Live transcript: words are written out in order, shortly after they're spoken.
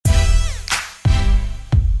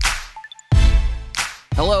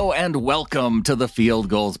Hello and welcome to the Field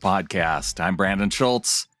Gulls Podcast. I'm Brandon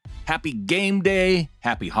Schultz. Happy game day.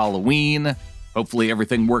 Happy Halloween. Hopefully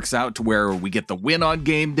everything works out to where we get the win on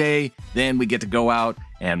game day. Then we get to go out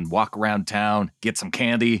and walk around town, get some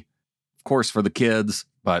candy. Of course, for the kids,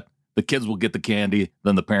 but the kids will get the candy.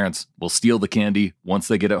 Then the parents will steal the candy once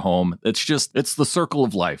they get it home. It's the circle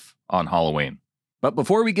of life on Halloween. But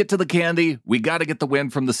before we get to the candy, we got to get the win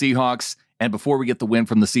from the Seahawks. And before we get the win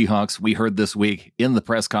from the Seahawks, we heard this week in the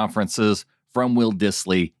press conferences from Will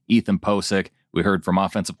Dissly, Ethan Pocic. We heard from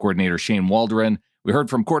offensive coordinator Shane Waldron. We heard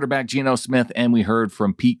from quarterback Geno Smith, and we heard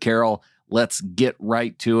from Pete Carroll. Let's get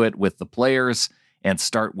right to it with the players and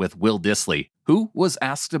start with Will Dissly, who was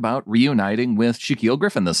asked about reuniting with Shaquill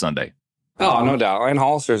Griffin this Sunday. Oh, no doubt. And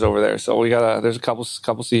Hollister's over there. So there's a couple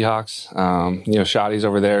Seahawks, Shotty's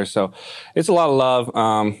over there. So it's a lot of love.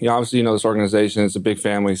 Obviously, this organization is a big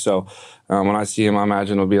family. So when I see him, I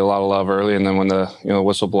imagine it'll be a lot of love early. And then when the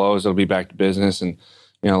whistle blows, it'll be back to business and,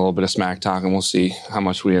 a little bit of smack talk, and we'll see how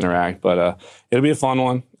much we interact. But it'll be a fun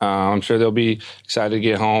one. I'm sure they'll be excited to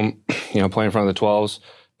get home, play in front of the 12s,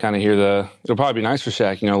 kind of it'll probably be nice for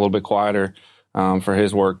Shaq, a little bit quieter for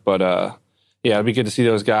his work. But, yeah, it'll be good to see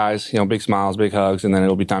those guys, big smiles, big hugs, and then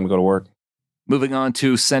it'll be time to go to work. Moving on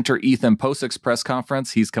to center Ethan Pocic's press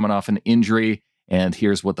conference. He's coming off an injury, and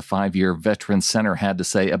here's what the 5-year veteran center had to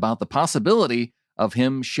say about the possibility of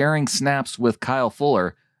him sharing snaps with Kyle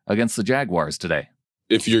Fuller against the Jaguars today.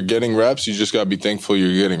 If you're getting reps, you just got to be thankful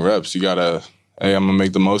you're getting reps. You got to, hey, I'm going to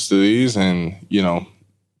make the most of these and,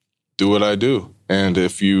 do what I do. And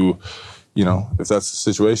if if that's the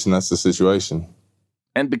situation, that's the situation.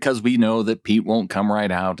 And because we know that Pete won't come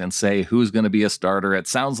right out and say who's going to be a starter, it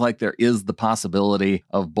sounds like there is the possibility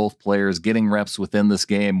of both players getting reps within this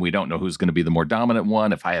game. We don't know who's going to be the more dominant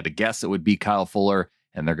one. If I had to guess, it would be Kyle Fuller,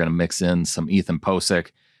 and they're going to mix in some Ethan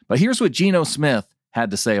Pocic. But here's what Geno Smith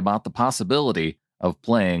had to say about the possibility of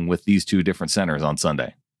playing with these two different centers on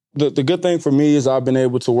Sunday. The good thing for me is I've been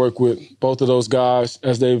able to work with both of those guys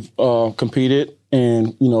as they've competed.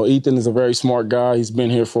 And, Ethan is a very smart guy. He's been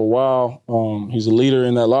here for a while. He's a leader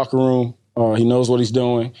in that locker room. He knows what he's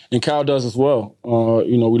doing. And Kyle does as well.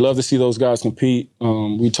 We love to see those guys compete.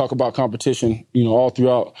 We talk about competition, all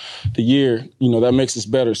throughout the year. That makes us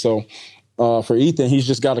better. So for Ethan, he's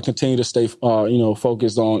just got to continue to stay,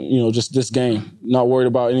 focused on, just this game. Not worried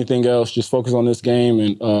about anything else. Just focus on this game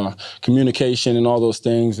and communication and all those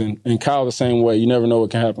things. And Kyle the same way. You never know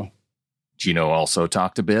what can happen. Geno also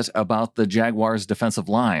talked a bit about the Jaguars' defensive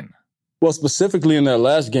line. Well, specifically in that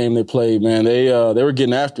last game they played, man, they were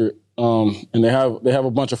getting after it. And they have a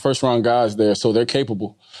bunch of first-round guys there, so they're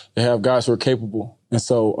capable. They have guys who are capable. And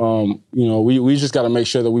so, we just got to make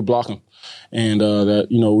sure that we block them and that,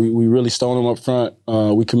 we really stone them up front.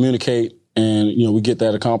 We communicate and, we get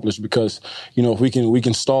that accomplished because, if we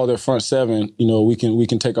can stall their front seven, we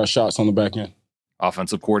can take our shots on the back end.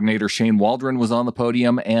 Offensive coordinator Shane Waldron was on the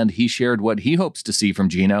podium, and he shared what he hopes to see from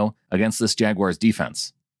Geno against this Jaguars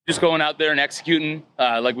defense. Just going out there and executing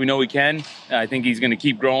like we know we can. I think he's going to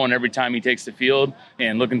keep growing every time he takes the field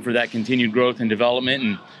and looking for that continued growth and development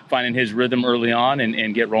and finding his rhythm early on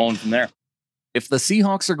and get rolling from there. If the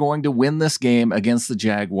Seahawks are going to win this game against the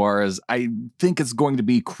Jaguars, I think it's going to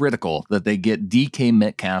be critical that they get DK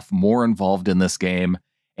Metcalf more involved in this game.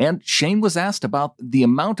 And Shane was asked about the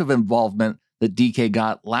amount of involvement that DK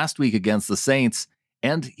got last week against the Saints,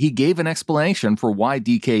 and he gave an explanation for why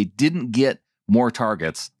DK didn't get more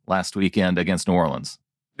targets last weekend against New Orleans.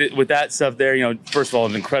 With that stuff there, first of all,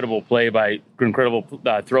 an incredible throw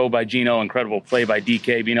by Geno, incredible play by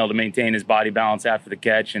DK, being able to maintain his body balance after the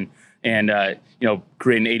catch and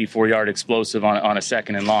create an 84-yard explosive on a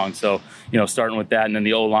second and long. So, starting with that, and then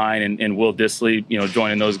the O-line and Will Dissly,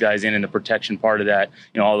 joining those guys in the protection part of that,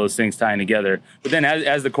 all those things tying together. But then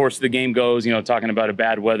as the course of the game goes, talking about a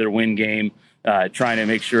bad weather wind game, trying to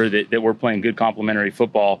make sure that we're playing good complementary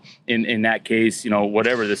football in that case,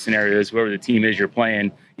 whatever the scenario is, whoever the team is you're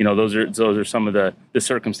playing, those are some of the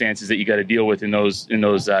circumstances that you got to deal with in those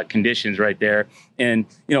conditions right there. And,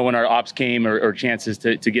 when our ops came or chances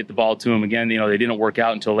to get the ball to them again, they didn't work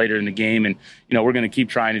out until later in the game. And, we're going to keep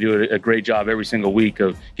trying to do a great job every single week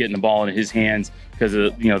of getting the ball in his hands because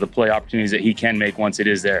of, the play opportunities that he can make once it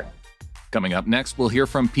is there. Coming up next, we'll hear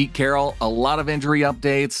from Pete Carroll, a lot of injury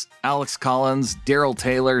updates, Alex Collins, Darrell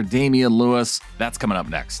Taylor, Damian Lewis. That's coming up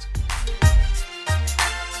next.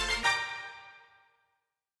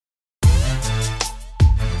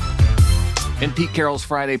 In Pete Carroll's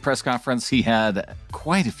Friday press conference, he had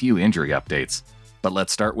quite a few injury updates. But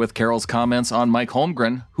let's start with Carroll's comments on Mike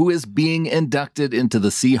Holmgren, who is being inducted into the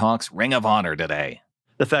Seahawks Ring of Honor today.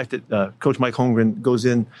 The fact that Coach Mike Holmgren goes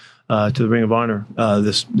in to the Ring of Honor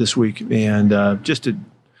this week, and just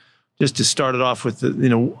to start it off with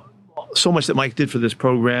so much that Mike did for this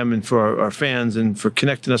program and for our fans and for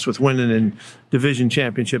connecting us with winning and division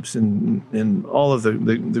championships and all of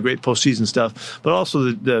the great postseason stuff, but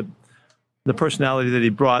also the personality that he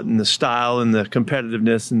brought and the style and the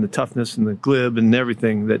competitiveness and the toughness and the glib and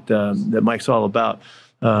everything that Mike's all about.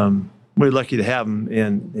 We're lucky to have him,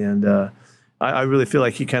 and I really feel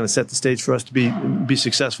like he kind of set the stage for us to be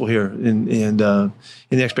successful here in the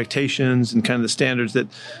expectations and kind of the standards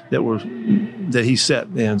that he set.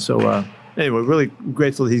 And so anyway, really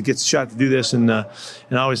grateful that he gets a shot to do this. And I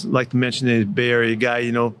always like to mention that he's a Bay Area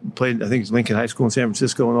guy. Played I think it's Lincoln High School in San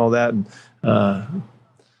Francisco and all that. And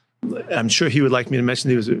I'm sure he would like me to mention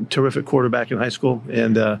that he was a terrific quarterback in high school,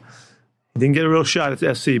 and he didn't get a real shot at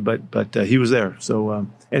the SC, but he was there. So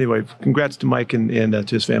anyway, congrats to Mike and to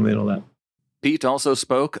his family and all that. Pete also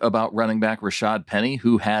spoke about running back Rashad Penny,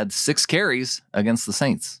 who had 6 carries against the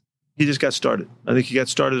Saints. He just got started. I think he got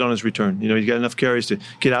started on his return. He got enough carries to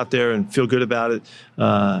get out there and feel good about it.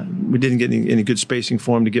 We didn't get any good spacing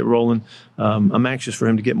for him to get rolling. I'm anxious for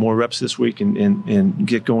him to get more reps this week and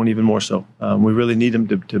get going even more so. We really need him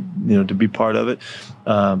to be part of it.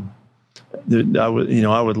 I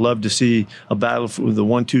would love to see a battle for the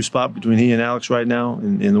 1-2 spot between he and Alex right now,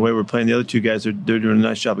 and the way we're playing the other two guys, they're doing a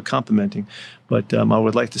nice job of complementing. But I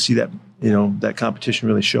would like to see that that competition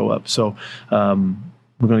really show up. So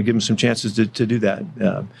we're going to give him some chances to do that.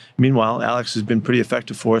 Meanwhile, Alex has been pretty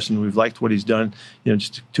effective for us, and we've liked what he's done.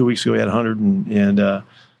 Just 2 weeks ago he had 100, and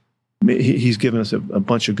he's given us a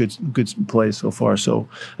bunch of good plays so far. So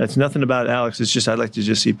that's nothing about Alex. It's just I'd like to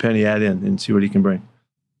just see Penny add in and see what he can bring.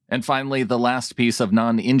 And finally, the last piece of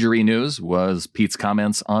non-injury news was Pete's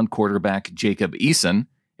comments on quarterback Jacob Eason.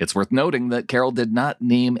 It's worth noting that Carroll did not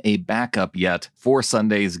name a backup yet for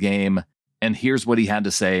Sunday's game, and here's what he had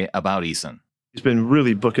to say about Eason. He's been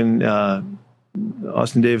really booking.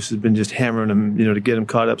 Austin Davis has been just hammering him, to get him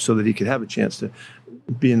caught up so that he could have a chance to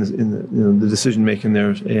be in the decision making there.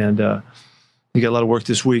 And he got a lot of work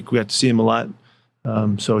this week. We got to see him a lot,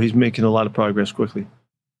 so he's making a lot of progress quickly.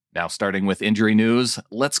 Now, starting with injury news,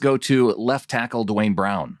 let's go to left tackle Dwayne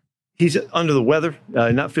Brown. He's under the weather,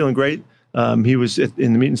 not feeling great. He was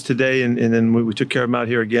in the meetings today, and then we took care of him out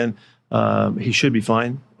here again. He should be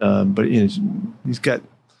fine, but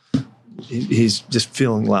he's just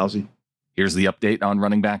feeling lousy. Here's the update on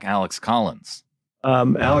running back Alex Collins.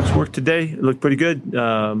 Alex worked today. It looked pretty good.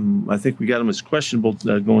 I think we got him as questionable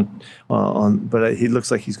going on, but he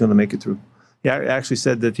looks like he's going to make it through. He actually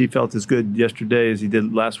said that he felt as good yesterday as he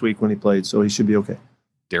did last week when he played, so he should be okay.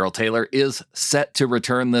 Darrell Taylor is set to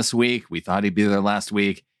return this week. We thought he'd be there last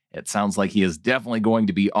week. It sounds like he is definitely going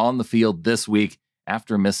to be on the field this week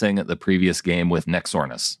after missing the previous game with neck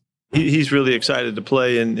soreness. He's really excited to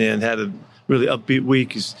play and had a really upbeat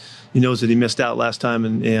week. He knows that he missed out last time,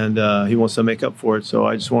 and he wants to make up for it. So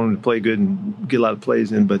I just want him to play good and get a lot of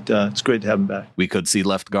plays in, but it's great to have him back. We could see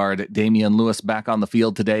left guard Damian Lewis back on the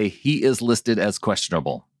field today. He is listed as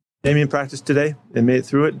questionable. Damian practiced today and made it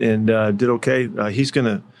through it and did okay. He's going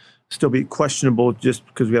to still be questionable just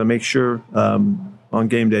because we got to make sure on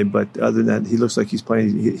game day. But other than that, he looks like he's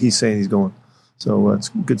playing. He's saying he's going. So it's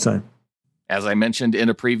a good sign. As I mentioned in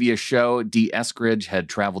a previous show, Dee Eskridge had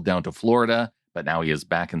traveled down to Florida, but now he is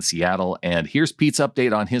back in Seattle. And here's Pete's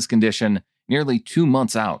update on his condition nearly 2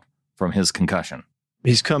 months out from his concussion.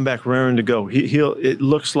 He's come back raring to go. It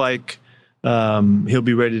looks like he'll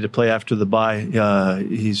be ready to play after the bye.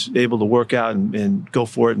 He's able to work out and go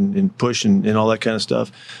for it and push and all that kind of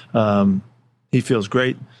stuff. He feels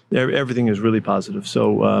great. Everything is really positive.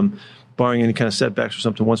 So barring any kind of setbacks or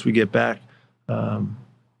something, once we get back,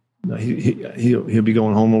 he'll be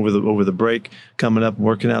going home over the break, coming up and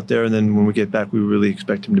working out there, and then when we get back, we really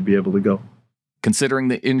expect him to be able to go. Considering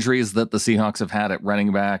the injuries that the Seahawks have had at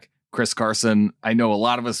running back, Chris Carson, I know a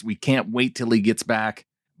lot of us, we can't wait till he gets back,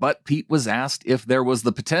 but Pete was asked if there was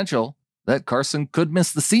the potential that Carson could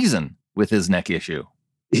miss the season with his neck issue.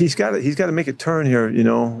 He's got to make a turn here,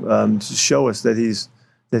 to show us that he's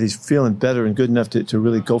feeling better and good enough to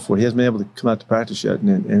really go for it. He hasn't been able to come out to practice yet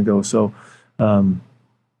and go. So,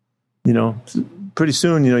 pretty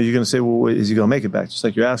soon, you're going to say, well, is he going to make it back? Just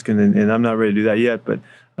like you're asking, and I'm not ready to do that yet, but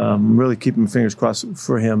I'm really keeping my fingers crossed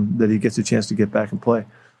for him that he gets a chance to get back and play.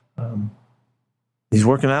 He's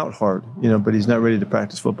working out hard, but he's not ready to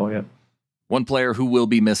practice football yet. One player who will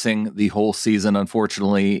be missing the whole season,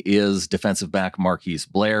 unfortunately, is defensive back Marquise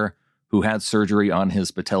Blair, who had surgery on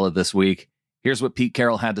his patella this week. Here's what Pete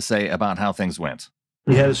Carroll had to say about how things went.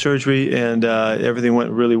 He had a surgery, and everything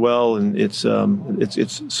went really well, and it's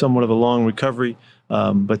somewhat of a long recovery.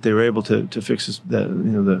 but they were able to fix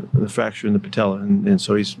the fracture in the patella, and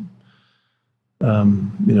so he's,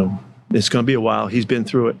 it's going to be a while. He's been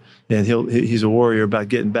through it, and he's a warrior about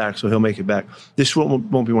getting back, so he'll make it back. This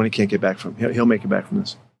won't be one he can't get back from. He'll make it back from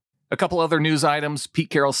this. A couple other news items. Pete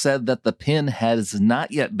Carroll said that the pin has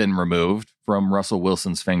not yet been removed from Russell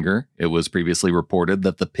Wilson's finger. It was previously reported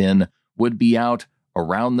that the pin would be out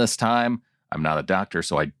around this time. I'm not a doctor,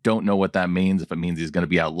 so I don't know what that means. If it means he's going to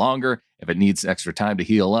be out longer, if it needs extra time to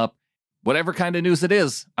heal up, whatever kind of news it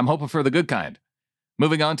is, I'm hoping for the good kind.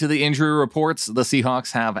 Moving on to the injury reports, the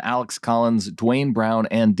Seahawks have Alex Collins, Dwayne Brown,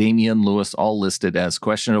 and Damian Lewis all listed as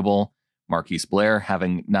questionable. Marquise Blair,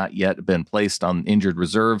 having not yet been placed on injured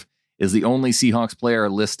reserve, is the only Seahawks player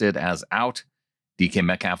listed as out. DK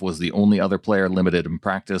Metcalf was the only other player limited in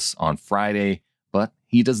practice on Friday, but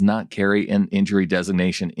he does not carry an injury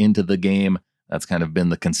designation into the game. That's kind of been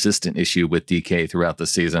the consistent issue with DK throughout the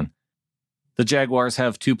season. The Jaguars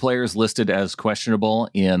have 2 players listed as questionable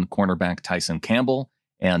in cornerback Tyson Campbell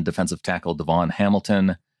and defensive tackle Devon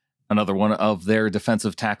Hamilton. Another one of their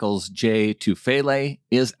defensive tackles, Jay Tufele,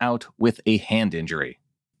 is out with a hand injury.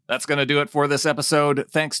 That's going to do it for this episode.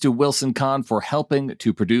 Thanks to Wilson Conn for helping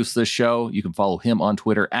to produce this show. You can follow him on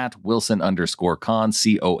Twitter at Wilson_Conn,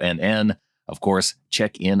 C-O-N-N. Of course,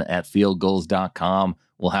 check in at fieldgoals.com.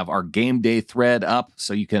 We'll have our game day thread up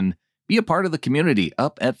so you can be a part of the community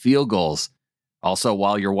up at Field Goals. Also,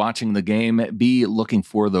 while you're watching the game, be looking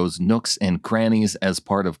for those nooks and crannies as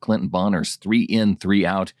part of Clinton Bonner's 3 in, 3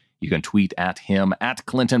 out. You can tweet at him at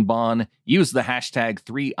Clinton Bonn, use the hashtag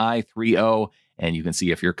 3i30, and you can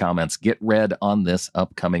see if your comments get read on this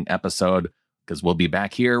upcoming episode, because we'll be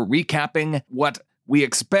back here recapping what we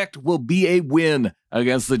expect will be a win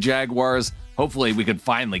against the Jaguars. Hopefully we can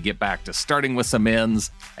finally get back to starting with some ends.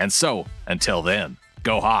 And so, until then,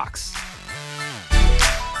 go Hawks.